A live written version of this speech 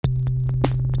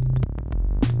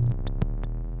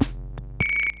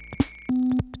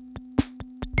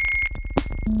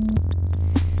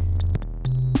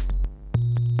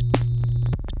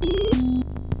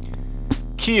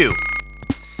Q.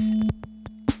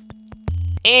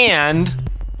 And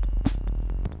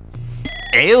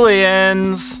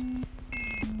aliens.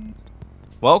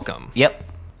 Welcome. Yep.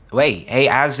 Wait, hey,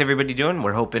 how's everybody doing?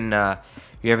 We're hoping you're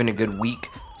having a good week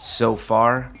so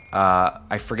far.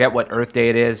 I forget what Earth Day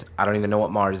it is. I don't even know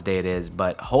what Mars Day it is,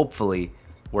 but hopefully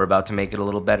we're about to make it a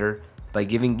little better by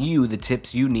giving you the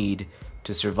tips you need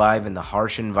to survive in the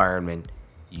harsh environment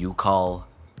you call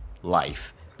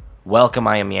life. Welcome,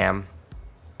 I am Yam.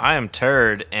 I am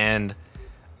Turd, and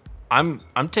I'm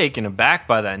taken aback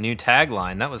by that new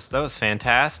tagline. That was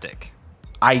fantastic.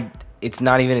 It's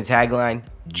not even a tagline.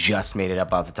 Just made it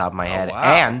up off the top of my head. Wow.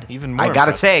 And Even more I gotta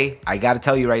impressive. I gotta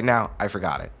tell you right now, I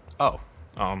forgot it. Oh,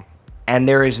 And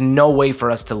there is no way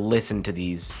for us to listen to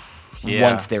these Yeah.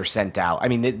 once they're sent out. I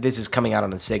mean, this is coming out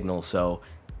on a signal, so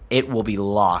it will be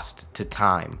lost to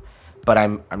time. But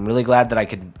I'm really glad that I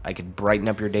could brighten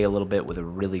up your day a little bit with a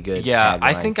really good yeah.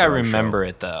 I tagline think for I our remember show.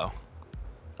 it though.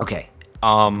 Okay.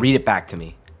 Read it back to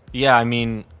me. Yeah, I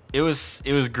mean, it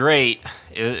was great.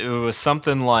 It was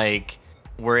something like,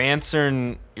 we're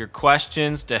answering your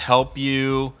questions to help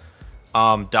you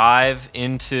dive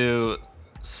into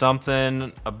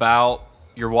something about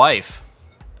your wife.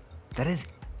 That is,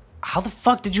 how the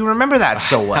fuck did you remember that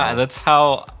so well? That's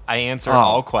how I answer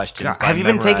all questions. God. by Have you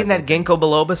been taking that memorizing ginkgo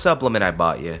biloba supplement I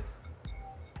bought you?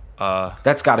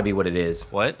 That's got to be what it is.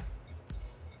 things. What?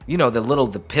 You know,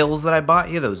 the pills that I bought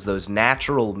you, those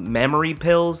natural memory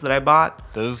pills that I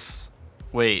bought.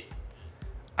 Wait.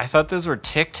 I thought those were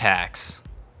Tic Tacs.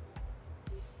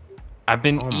 I've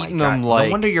been Oh my eating God. them like...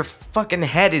 No wonder your fucking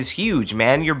head is huge,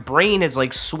 man. Your brain is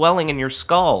like swelling in your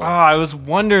skull. Oh, I was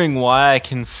wondering why I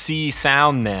can see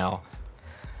sound now.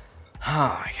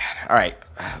 Oh my God. All right.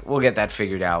 We'll get that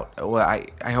figured out. Well,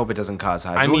 I hope it doesn't cause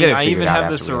hives. I We'll mean, get it I figured even out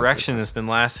have this after we erection that's been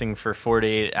lasting for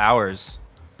 48 hours.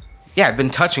 Yeah, I've been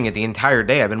touching it the entire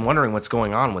day. I've been wondering what's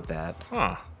going on with that.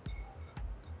 Huh.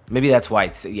 Maybe that's why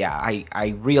it's... Yeah,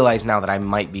 I realize now that I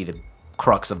might be the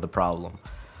crux of the problem.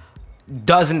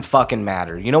 Doesn't fucking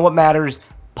matter. You know what matters?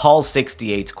 Paul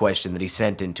 68's question that he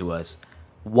sent in to us.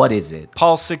 What is it?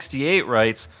 Paul68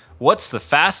 writes, what's the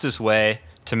fastest way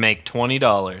to make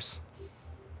 $20?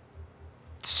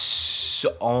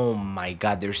 So, oh my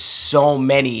God, there's so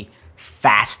many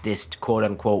fastest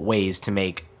quote-unquote ways to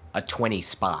make a 20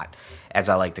 spot, as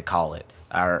I like to call it.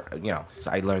 Or, you know,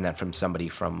 so I learned that from somebody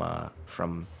from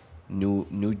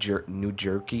New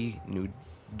Jersey,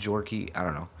 I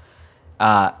don't know.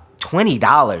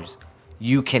 $20,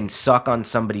 you can suck on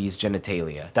somebody's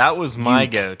genitalia. That was my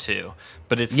go-to.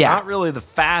 But it's not really the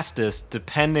fastest,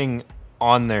 depending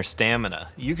on their stamina.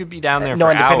 You could be down there for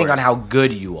and depending hours. on how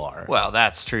good you are. Well,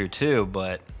 that's true too,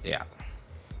 but Yeah.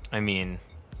 I mean,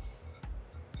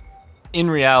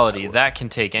 in reality, that can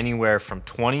take anywhere from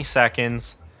 20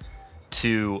 seconds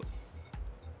to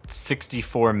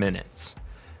 64 minutes.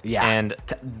 Yeah. And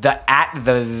at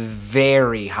the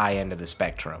very high end of the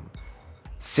spectrum.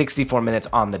 64 minutes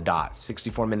on the dot.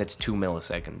 64 minutes, 2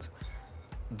 milliseconds.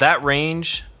 that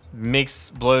range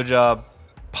makes blowjob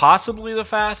possibly the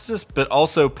fastest, but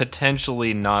also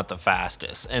potentially not the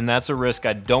fastest. And that's a risk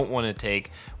I don't want to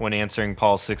take when answering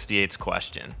Paul 68's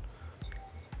question.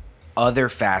 Other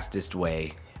fastest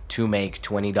way to make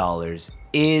 $20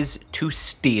 is to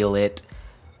steal it.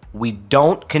 We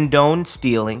don't condone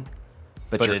stealing,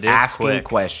 but you're it is asking quick.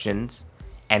 questions,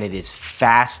 and it is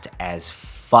fast as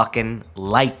fucking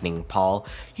lightning, Paul.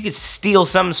 You can steal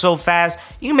something so fast,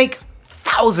 you can make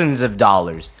thousands of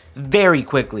dollars very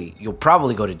quickly. You'll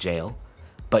probably go to jail,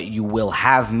 but you will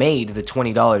have made the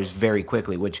 $20 very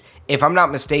quickly, which, if I'm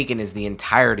not mistaken, is the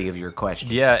entirety of your question.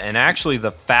 Yeah, and actually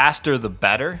the faster the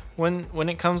better when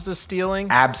it comes to stealing.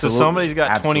 Absolutely. So somebody's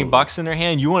got Absolutely. 20 bucks in their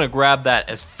hand, you want to grab that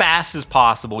as fast as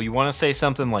possible. You want to say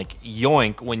something like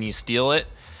yoink when you steal it,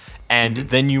 and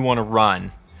then you want to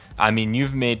run. I mean,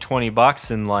 you've made 20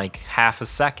 bucks in like half a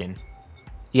second.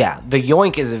 Yeah, the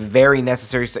yoink is a very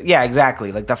necessary... Yeah,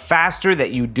 exactly. Like, the faster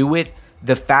that you do it,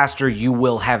 the faster you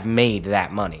will have made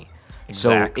that money.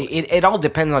 Exactly. So it all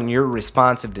depends on your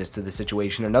responsiveness to the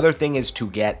situation. Another thing is to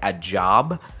get a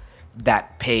job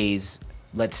that pays,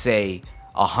 let's say,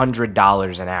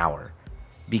 $100 an hour.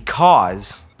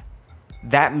 Because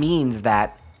that means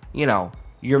that, you know,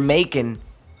 you're making,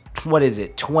 what is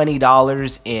it,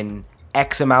 $20 in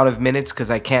X amount of minutes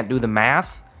because I can't do the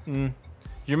math?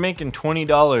 You're making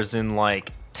 $20 in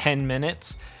like 10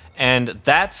 minutes, and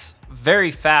that's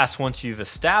very fast once you've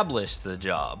established the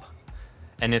job.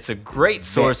 and it's a great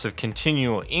source of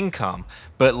continual income.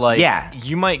 But like, Yeah.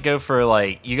 you might go for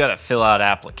like, you got to fill out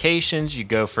applications. You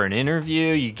go for an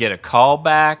interview. You get a call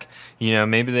back. You know,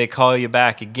 maybe they call you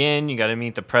back again. You got to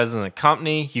meet the president of the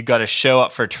company. You got to show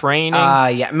up for training.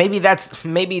 Yeah, maybe that's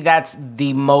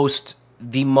the most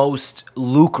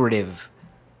lucrative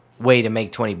way to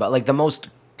make $20, like the most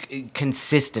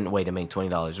consistent way to make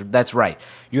 $20. That's right.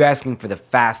 You're asking for the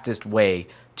fastest way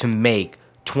to make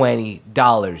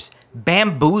 $20.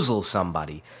 Bamboozle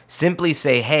somebody. Simply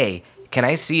say, "Hey, can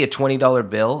I see a $20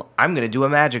 bill? I'm going to do a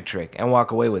magic trick," and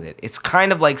walk away with it. It's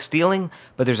kind of like stealing,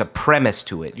 but there's a premise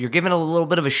to it. You're giving a little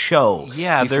bit of a show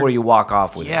before you walk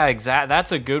off with it. Yeah, exactly.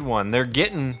 That's a good one. They're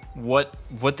getting what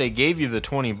they gave you the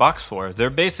 $20 for. They're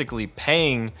basically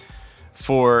paying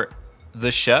for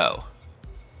the show.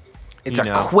 It's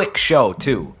a quick show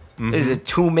too. Mm-hmm. It's a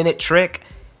 2-minute trick.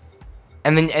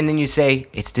 And then you say,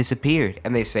 "It's disappeared."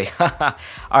 And they say, "All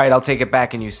right, I'll take it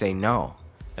back." And you say, "No."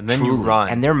 And then you run.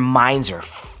 And their minds are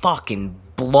fucking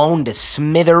blown to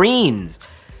smithereens.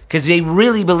 Because they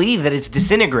really believe that it's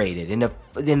disintegrated in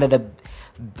the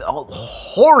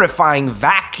horrifying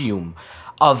vacuum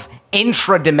of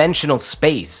intra-dimensional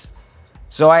space.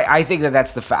 So I think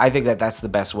that's the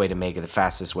best way to make it, the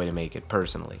fastest way to make it,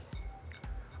 personally.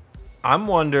 I'm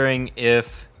wondering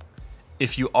if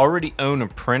you already own a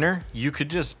printer, you could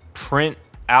just print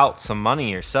out some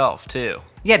money yourself too.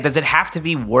 Yeah, does it have to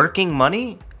be working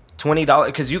money? $20?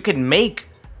 Because you could make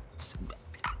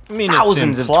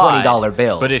thousands of $20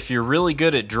 bills. But if you're really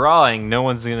good at drawing, no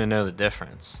one's going to know the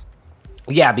difference.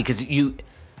 Yeah, because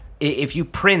if you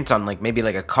print on maybe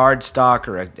a cardstock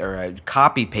or a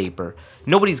copy paper,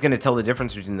 nobody's going to tell the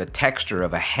difference between the texture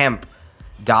of a hemp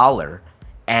dollar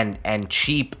and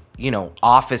cheap,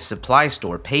 office supply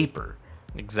store paper.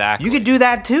 Exactly. You could do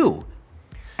that too.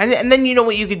 And then you know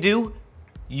what you could do?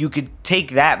 You could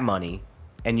take that money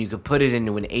and you could put it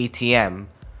into an ATM,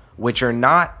 which are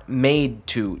not made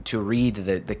to read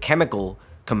the chemical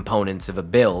components of a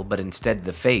bill, but instead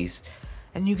the face.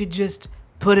 And you could just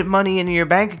put money into your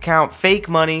bank account, fake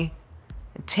money,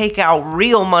 and take out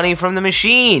real money from the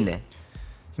machine.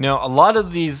 A lot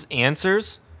of these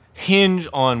answers hinge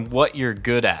on what you're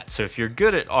good at. So if you're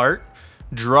good at art,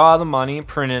 draw the money and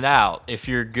print it out. If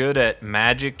you're good at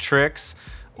magic tricks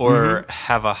or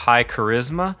have a high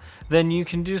charisma, then you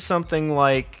can do something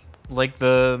like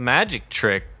the magic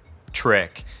trick.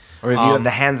 Or if you have the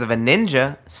hands of a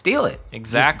ninja, steal it.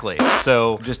 Exactly.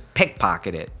 So just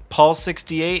pickpocket it. Paul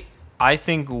 68, I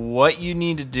think what you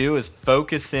need to do is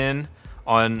focus in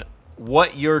on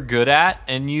what you're good at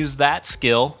and use that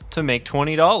skill to make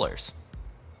 $20.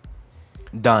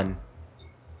 Done.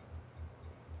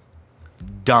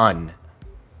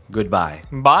 Goodbye.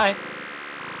 Bye.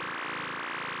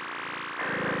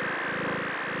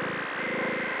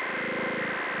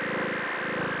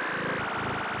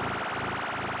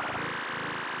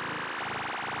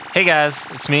 Hey guys,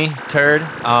 it's me, Turd.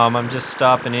 I'm just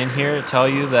stopping in here to tell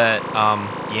you that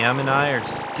Yam and I are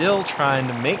still trying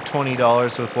to make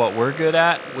 $20 with what we're good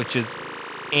at, which is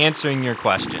answering your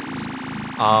questions.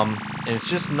 And it's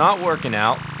just not working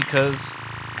out because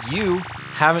you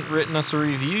haven't written us a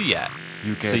review yet.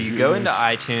 So you go into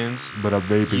iTunes,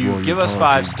 you give us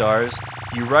 5 stars,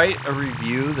 you write a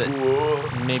review that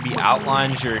maybe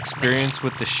outlines your experience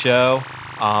with the show,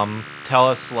 tell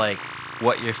us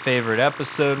what your favorite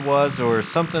episode was or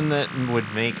something that would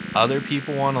make other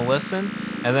people want to listen.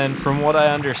 And then from what I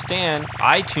understand,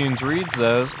 iTunes reads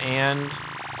those and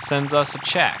sends us a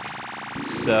check.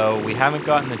 So we haven't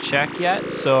gotten the check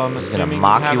yet, so I'm assuming you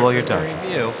haven't written a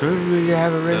review. Sure, you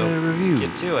haven't written a review.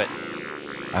 Get to it.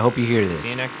 I hope you hear this. See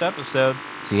you next episode.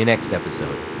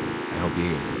 I hope you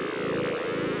hear this.